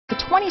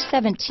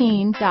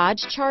2017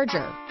 Dodge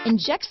Charger.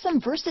 Inject some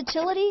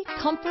versatility,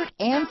 comfort,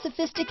 and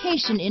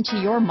sophistication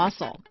into your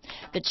muscle.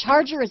 The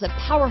Charger is a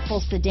powerful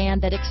sedan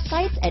that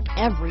excites at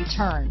every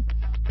turn.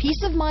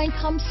 Peace of mind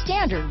comes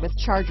standard with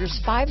Charger's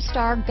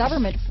 5-star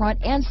government front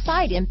and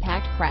side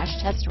impact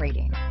crash test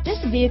rating. This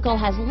vehicle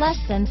has less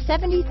than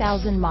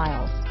 70,000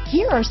 miles.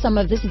 Here are some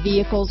of this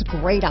vehicle's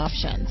great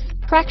options: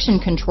 traction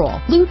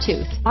control,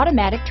 Bluetooth,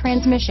 automatic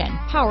transmission,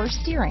 power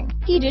steering,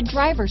 heated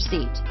driver's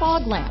seat,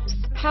 fog lamps,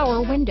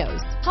 power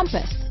windows,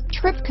 compass,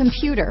 trip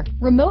computer,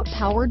 remote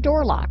power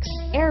door locks,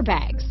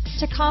 airbags,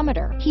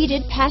 tachometer,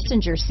 heated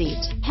passenger seat,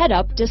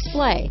 head-up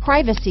display,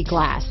 privacy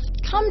glass.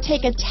 Come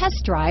take a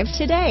test drive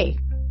today.